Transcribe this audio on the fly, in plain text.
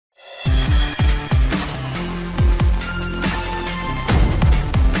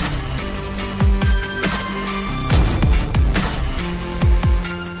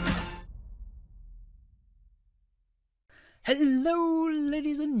Hello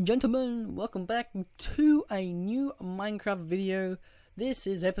ladies and gentlemen, welcome back to a new Minecraft video. This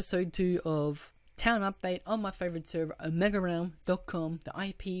is episode 2 of Town Update on my favorite server, OmegaRealm.com. The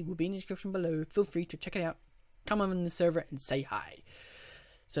IP will be in the description below, feel free to check it out. Come over in the server and say hi.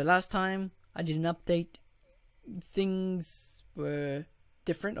 So last time I did an update, things were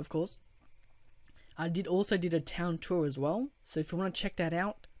different of course. I also did a town tour as well, so if you want to check that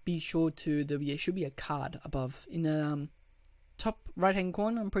out, be sure to, there should be a card above in the top right hand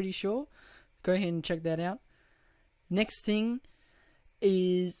corner, I'm pretty sure. Go ahead and check that out. Next thing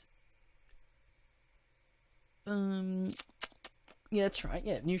is yeah, that's right,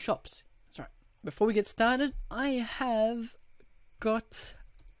 yeah, new shops. That's right. Before we get started, I have got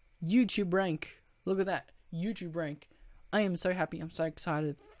YouTube rank. Look at that, YouTube rank. I am so happy, I'm so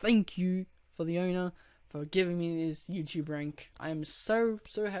excited. Thank you for the owner for giving me this YouTube rank. I am so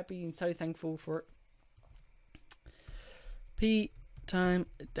happy and so thankful for it. Time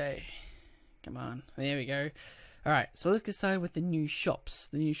a day. Come on, there we go. Alright, so let's get started with the new shops,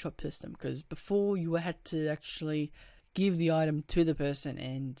 the new shop system, because before you had to actually give the item to the person,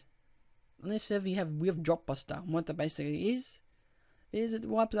 and on this server we have Drop Buster, and what that basically is it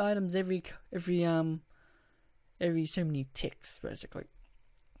wipes items every so many ticks basically.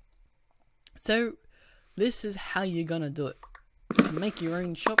 So this is how you're gonna do it. To make your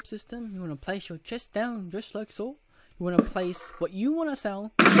own shop system, you want to place your chest down just like so. You want to place what you want to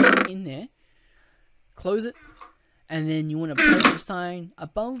sell in there, close it, and then you want to place your sign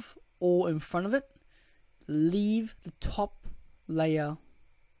above or in front of it. Leave the top layer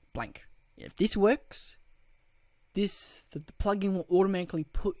blank. If this works, the plugin will automatically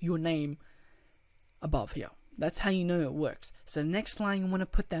put your name above here. That's how you know it works. So the next line, you want to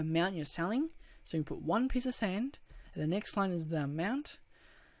put the amount you're selling. So you put 1 piece of sand, and the next line is the amount.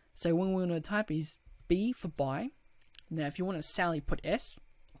 So what we're going to type is B for buy. Now if you want to sell, you put S,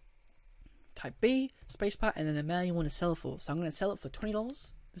 type B, spacebar, and then the amount you want to sell it for. So I'm going to sell it for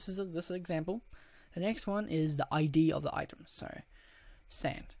 $20. This is an example. The next one is the ID of the item, so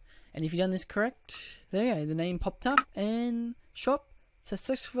sand. And if you've done this correct, there you go, the name popped up, and shop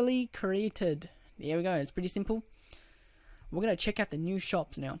successfully created. There we go, it's pretty simple. We're going to check out the new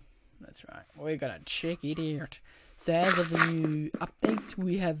shops now. That's right, we're going to check it out. So as of the new update,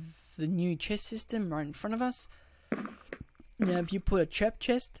 we have the new chest system right in front of us. Now if you put a trap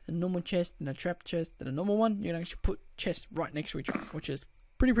chest, a normal chest, and a trap chest, and a normal one, you can actually put chests right next to each other, which is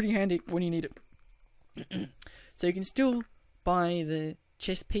pretty handy when you need it. So you can still buy the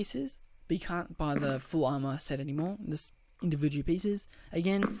chest pieces, but you can't buy the full armor set anymore, just individual pieces.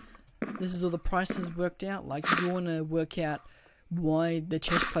 Again, this is all the prices worked out. Like if you want to work out why the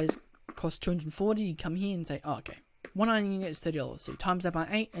chest plate costs 240, you come here and say, oh, okay, one item you get is $30, so you times that by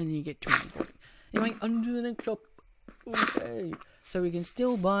 8 and you get 240. Anyway, under the next shop. Okay, so we can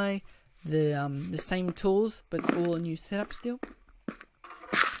still buy the same tools, but it's all a new setup still.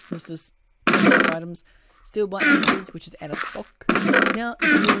 This is items. Still buy Anvils, which is out of stock. Now,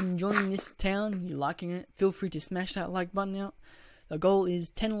 if you're enjoying this town, you're liking it, feel free to smash that like button out. The goal is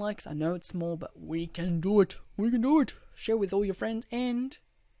 10 likes. I know it's small, but we can do it. We can do it. Share with all your friends, and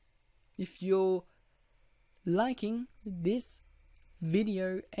if you're liking this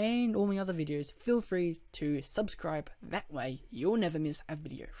video and all my other videos, feel free to subscribe. That way you'll never miss a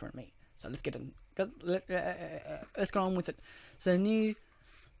video from me. So let's get on with it. So new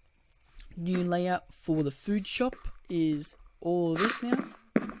layout for the food shop is all this now.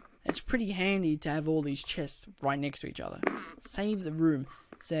 It's pretty handy to have all these chests right next to each other. Saves the room.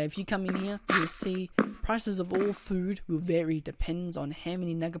 So if you come in here, you'll see prices of all food will vary, depends on how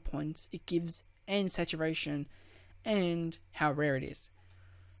many nugget points it gives, and saturation, and how rare it is.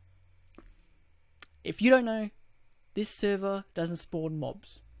 If you don't know, this server doesn't spawn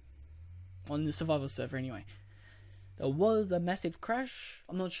mobs. On the survival server anyway. There was a massive crash.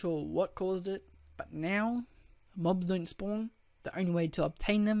 I'm not sure what caused it, but now mobs don't spawn. The only way to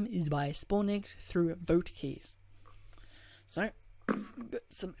obtain them is by spawn eggs through vote keys. So we got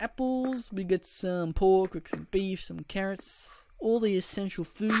some apples, we got some pork, we got some beef, some carrots, all the essential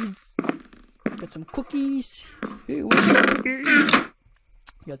foods. Got some cookies.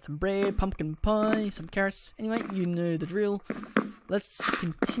 Got some bread, pumpkin pie, some carrots. Anyway, you know the drill. Let's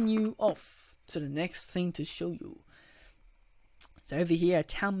continue off to the next thing to show you. So over here, a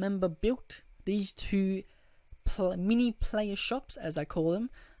town member built these two mini player shops, as I call them.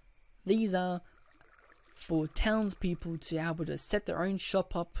 These are for townspeople to be able to set their own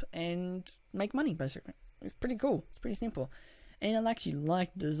shop up and make money, basically. It's pretty cool. It's pretty simple. And I actually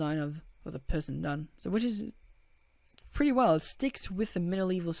like the design of what the person done. So which is pretty well. It sticks with the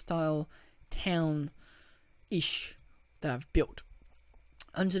medieval style town-ish that I've built.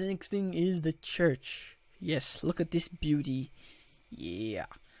 On to the next thing is the church. Yes, look at this beauty. Yeah.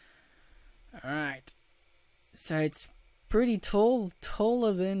 Alright. So it's pretty tall.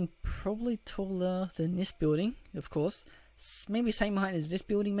 Probably taller than this building, of course. Maybe same height as this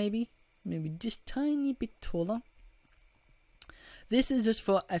building, maybe just tiny bit taller. This is just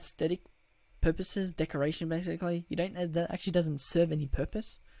for aesthetic purposes, decoration basically. That actually doesn't serve any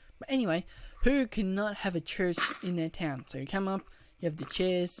purpose. But anyway, who cannot have a church in their town? So you come up, you have the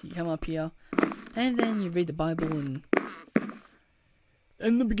chairs, you come up here, and then you read the Bible, and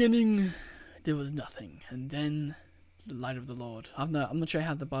in the beginning there was nothing, and then the light of the Lord. I'm not sure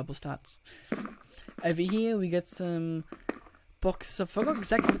how the Bible starts. Over here we got some box. I forgot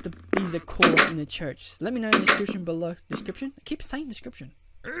exactly what these are called in the church. Let me know in the description below. Description? I keep saying description.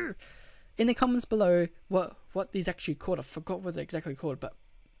 In the comments below what these actually called. I forgot what they're exactly called, but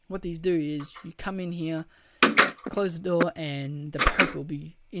what these do is you come in here, close the door, and the Pope will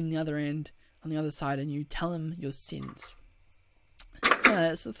be in the other end, on the other side, and you tell him your sins.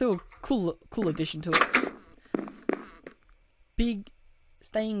 So throw a cool addition to it. Big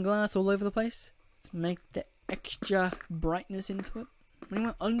stained glass all over the place to make the extra brightness into it.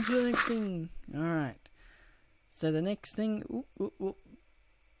 Anyway, on to the next thing. Alright. So the next thing,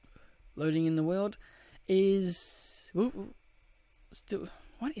 loading in the world, is still,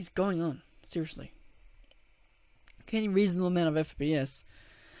 what is going on? Seriously. Getting reasonable amount of FPS.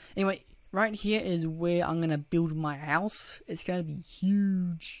 Anyway, right here is where I'm gonna build my house. It's gonna be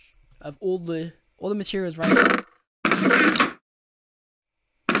huge. Of all the materials right here.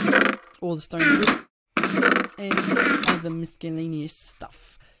 All the stone wood and other miscellaneous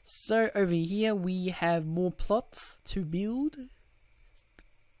stuff. So over here we have more plots to build,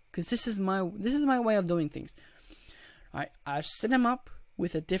 because this is my way of doing things. I set them up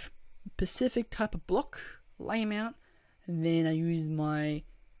with a specific type of block, lay them out, and then I use my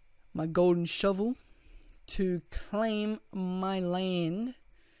golden shovel to claim my land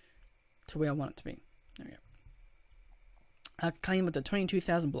to where I want it to be. There we go. I claim it to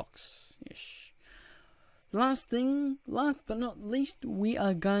 22,000 blocks. Yes. Last but not least, we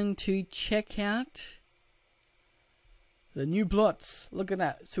are going to check out the new plots. Look at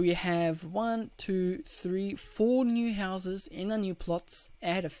that. So we have 4 new houses in the new plots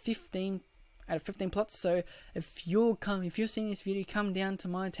out of 15 plots. So if you're seeing this video, come down to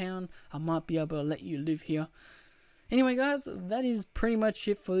my town. I might be able to let you live here. Anyway, guys, that is pretty much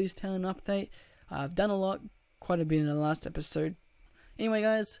it for this town update. I've done a lot. Quite a bit in the last episode. Anyway,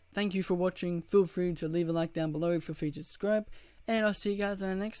 guys, thank you for watching. Feel free to leave a like down below. Feel free to subscribe, and I'll see you guys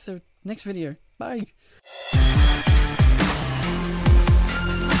in the next video. Bye.